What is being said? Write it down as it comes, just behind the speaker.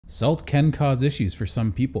Salt can cause issues for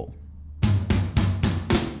some people.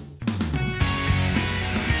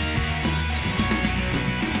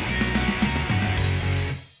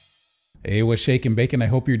 Hey, what's shaking bacon? I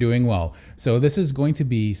hope you're doing well. So this is going to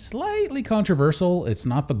be slightly controversial. It's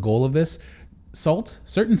not the goal of this.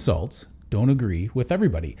 Certain salts don't agree with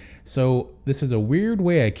everybody. So this is a weird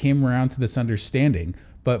way I came around to this understanding,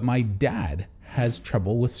 but my dad has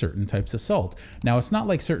trouble with certain types of salt. Now, it's not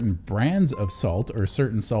like certain brands of salt or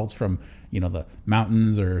certain salts from, the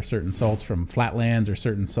mountains, or certain salts from flatlands, or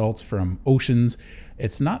certain salts from oceans.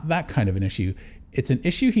 It's not that kind of an issue. It's an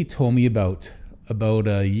issue he told me about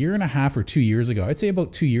a year and a half or 2 years ago. I'd say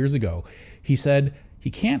about 2 years ago. He said he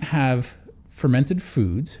can't have fermented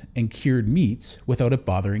foods and cured meats without it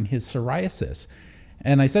bothering his psoriasis.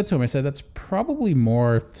 And I said to him, that's probably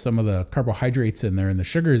more some of the carbohydrates in there and the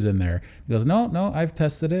sugars in there. He goes, no, I've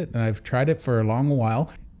tested it and I've tried it for a long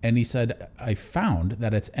while. And he said, I found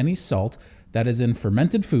that it's any salt that is in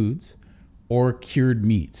fermented foods or cured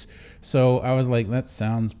meats. So I was like, that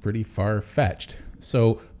sounds pretty far-fetched.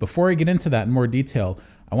 So before I get into that in more detail,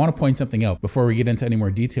 I want to point something out. Before we get into any more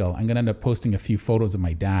detail, I'm going to end up posting a few photos of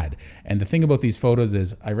my dad. And the thing about these photos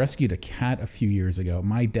is I rescued a cat a few years ago.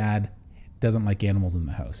 My dad doesn't like animals in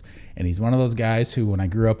the house. And he's one of those guys who, when I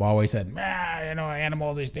grew up, always said,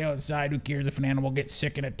 animals, they stay outside. Who cares if an animal gets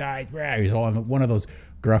sick and it dies? He's one of those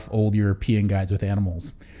gruff old European guys with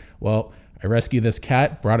animals. Well, I rescued this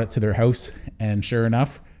cat, brought it to their house, and sure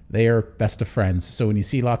enough, they are best of friends. So when you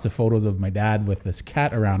see lots of photos of my dad with this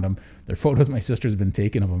cat around him, they're photos my sister's been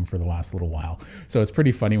taking of him for the last little while. So it's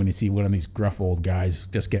pretty funny when you see one of these gruff old guys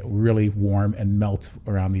just get really warm and melt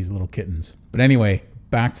around these little kittens. But anyway,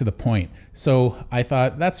 back to the point. So I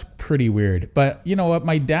thought that's pretty weird. But you know what?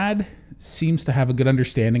 My dad seems to have a good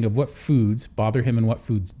understanding of what foods bother him and what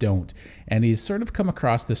foods don't. And he's sort of come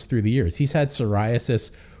across this through the years. He's had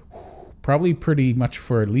psoriasis probably pretty much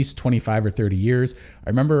for at least 25 or 30 years. I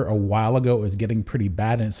remember a while ago it was getting pretty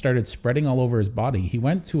bad and it started spreading all over his body. He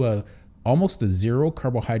went to almost a zero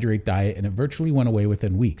carbohydrate diet and it virtually went away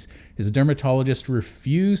within weeks. His dermatologist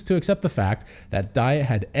refused to accept the fact that diet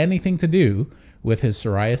had anything to do with his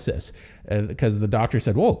psoriasis because the doctor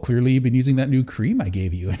said, well, clearly you've been using that new cream I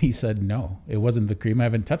gave you. And he said, no, it wasn't the cream. I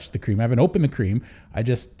haven't touched the cream. I haven't opened the cream. I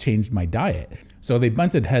just changed my diet. So they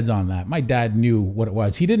bunted heads on that. My dad knew what it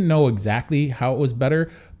was. He didn't know exactly how it was better,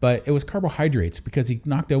 but it was carbohydrates because he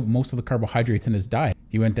knocked out most of the carbohydrates in his diet.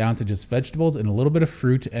 He went down to just vegetables and a little bit of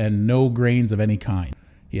fruit and no grains of any kind.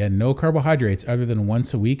 He had no carbohydrates other than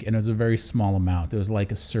once a week, and it was a very small amount. It was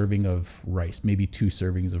like a serving of rice, maybe 2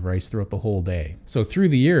 servings of rice throughout the whole day. So through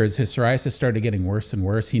the years, his psoriasis started getting worse and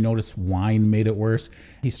worse. He noticed wine made it worse.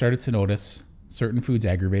 He started to notice certain foods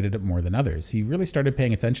aggravated it more than others. He really started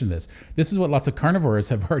paying attention to this. This is what lots of carnivores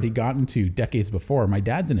have already gotten to decades before. My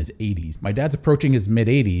dad's in his 80s. My dad's approaching his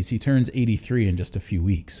mid-80s. He turns 83 in just a few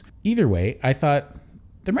weeks. Either way, I thought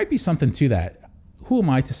there might be something to that. Who am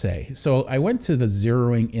I to say? So I went to the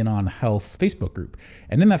Zeroing In on Health Facebook group.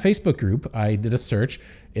 And in that Facebook group, I did a search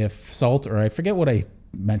if salt, or I forget what I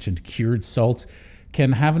mentioned, cured salt,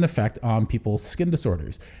 can have an effect on people's skin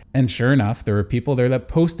disorders. And sure enough, there were people there that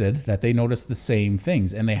posted that they noticed the same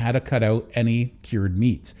things and they had to cut out any cured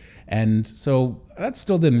meats. And so that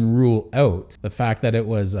still didn't rule out the fact that it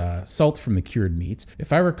was salt from the cured meats.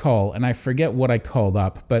 If I recall, and I forget what I called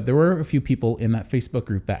up, but there were a few people in that Facebook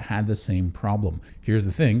group that had the same problem. Here's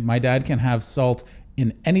the thing, my dad can have salt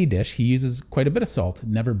in any dish. He uses quite a bit of salt, it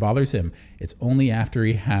never bothers him. It's only after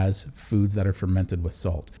he has foods that are fermented with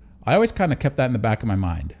salt. I always kind of kept that in the back of my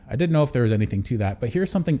mind. I didn't know if there was anything to that, but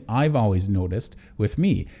here's something I've always noticed with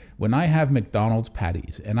me. When I have McDonald's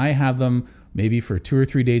patties and I have them maybe for 2 or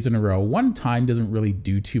 3 days in a row, one time doesn't really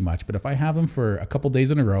do too much, but if I have them for a couple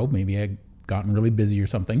days in a row, maybe I've gotten really busy or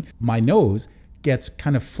something, my nose gets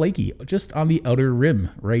kind of flaky just on the outer rim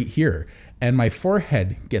right here. And my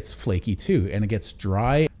forehead gets flaky too, and it gets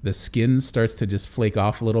dry. The skin starts to just flake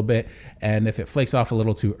off a little bit. And if it flakes off a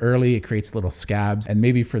little too early, it creates little scabs. And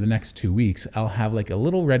maybe for the next 2 weeks, I'll have like a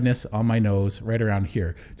little redness on my nose right around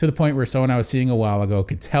here, to the point where someone I was seeing a while ago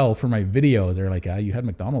could tell from my videos, they're like, you had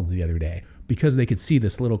McDonald's the other day, because they could see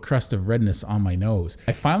this little crust of redness on my nose.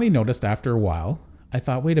 I finally noticed after a while, I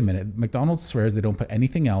thought, wait a minute, McDonald's swears they don't put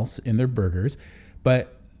anything else in their burgers,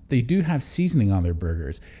 but they do have seasoning on their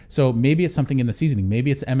burgers. So maybe it's something in the seasoning.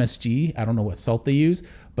 Maybe it's MSG. I don't know what salt they use,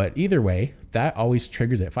 but either way, that always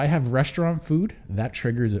triggers it. If I have restaurant food, that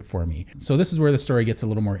triggers it for me. So this is where the story gets a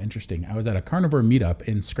little more interesting. I was at a carnivore meetup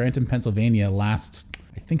in Scranton, Pennsylvania last,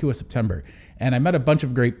 I think it was September. And I met a bunch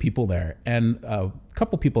of great people there. And a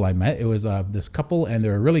couple people I met, it was this couple, and they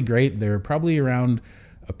were really great. They were probably around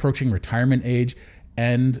approaching retirement age.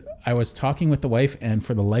 And I was talking with the wife, and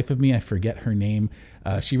for the life of me, I forget her name.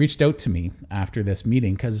 She reached out to me after this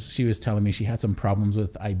meeting because she was telling me she had some problems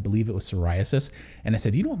with, I believe it was psoriasis. And I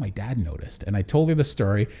said, you know what my dad noticed? And I told her the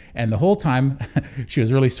story. And the whole time she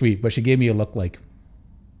was really sweet, but she gave me a look like,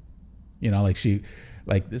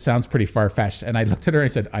 it sounds pretty far-fetched. And I looked at her and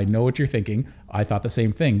I said, I know what you're thinking. I thought the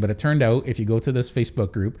same thing. But it turned out if you go to this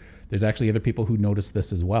Facebook group, there's actually other people who noticed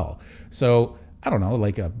this as well. So I don't know,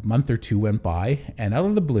 like a month or two went by, and out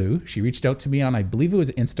of the blue, she reached out to me on, I believe it was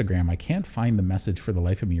Instagram. I can't find the message for the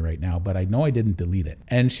life of me right now, but I know I didn't delete it.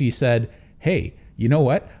 And she said, hey, you know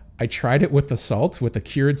what? I tried it with the salt, with the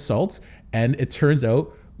cured salt, and it turns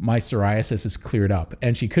out my psoriasis is cleared up.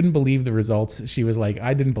 And she couldn't believe the results. She was like,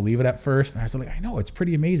 I didn't believe it at first. And I was like, I know, it's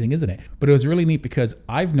pretty amazing, isn't it? But it was really neat because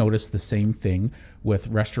I've noticed the same thing with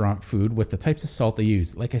restaurant food, with the types of salt they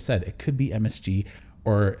use. Like I said, it could be MSG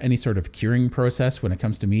or any sort of curing process when it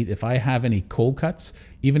comes to meat. If I have any cold cuts,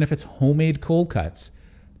 even if it's homemade cold cuts,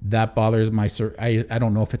 that bothers my, I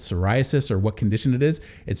don't know if it's psoriasis or what condition it is.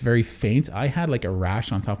 It's very faint. I had like a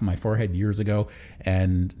rash on top of my forehead years ago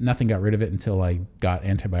and nothing got rid of it until I got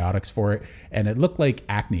antibiotics for it. And it looked like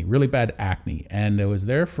acne, really bad acne. And it was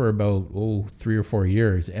there for about 3 or 4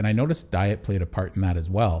 years. And I noticed diet played a part in that as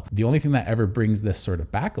well. The only thing that ever brings this sort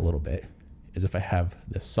of back a little bit is if I have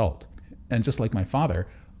this salt. And just like my father,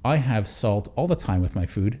 I have salt all the time with my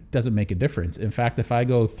food. Doesn't make a difference. In fact, if I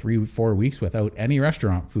go 3-4 weeks without any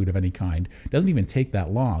restaurant food of any kind, it doesn't even take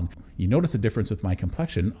that long. You notice a difference with my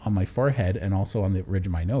complexion on my forehead and also on the ridge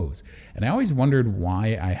of my nose. And I always wondered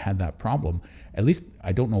why I had that problem. At least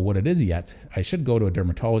I don't know what it is yet. I should go to a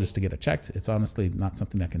dermatologist to get it checked. It's honestly not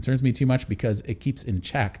something that concerns me too much because it keeps in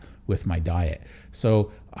check with my diet. So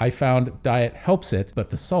I found diet helps it,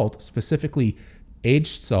 but the salt, specifically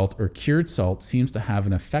aged salt or cured salt, seems to have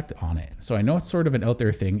an effect on it. So I know it's sort of an out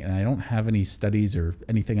there thing, and I don't have any studies or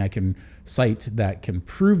anything I can cite that can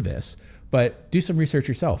prove this, but do some research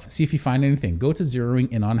yourself. See if you find anything. Go to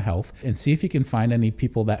Zeroing In on Health and see if you can find any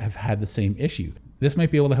people that have had the same issue. This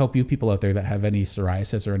might be able to help you people out there that have any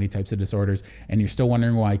psoriasis or any types of disorders, and you're still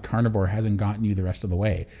wondering why Carnivore hasn't gotten you the rest of the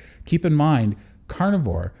way. Keep in mind,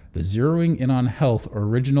 Carnivore, the Zeroing In on Health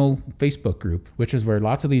original Facebook group, which is where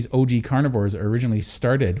lots of these OG carnivores originally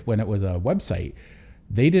started when it was a website,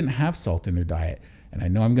 they didn't have salt in their diet. And I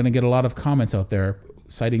know I'm going to get a lot of comments out there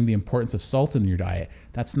citing the importance of salt in your diet.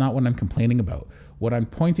 That's not what I'm complaining about. What I'm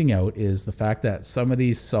pointing out is the fact that some of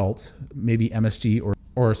these salts, maybe MSG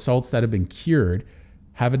or salts that have been cured,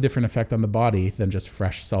 have a different effect on the body than just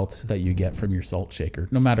fresh salt that you get from your salt shaker,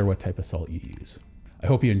 no matter what type of salt you use. I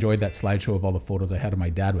hope you enjoyed that slideshow of all the photos I had of my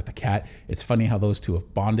dad with the cat. It's funny how those two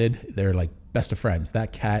have bonded. They're like best of friends.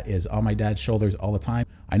 That cat is on my dad's shoulders all the time.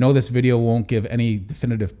 I know this video won't give any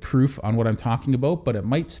definitive proof on what I'm talking about, but it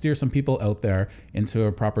might steer some people out there into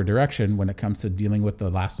a proper direction when it comes to dealing with the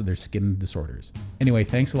last of their skin disorders. Anyway,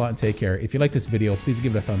 thanks a lot and take care. If you like this video, please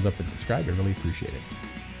give it a thumbs up and subscribe. I really appreciate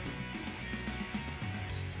it.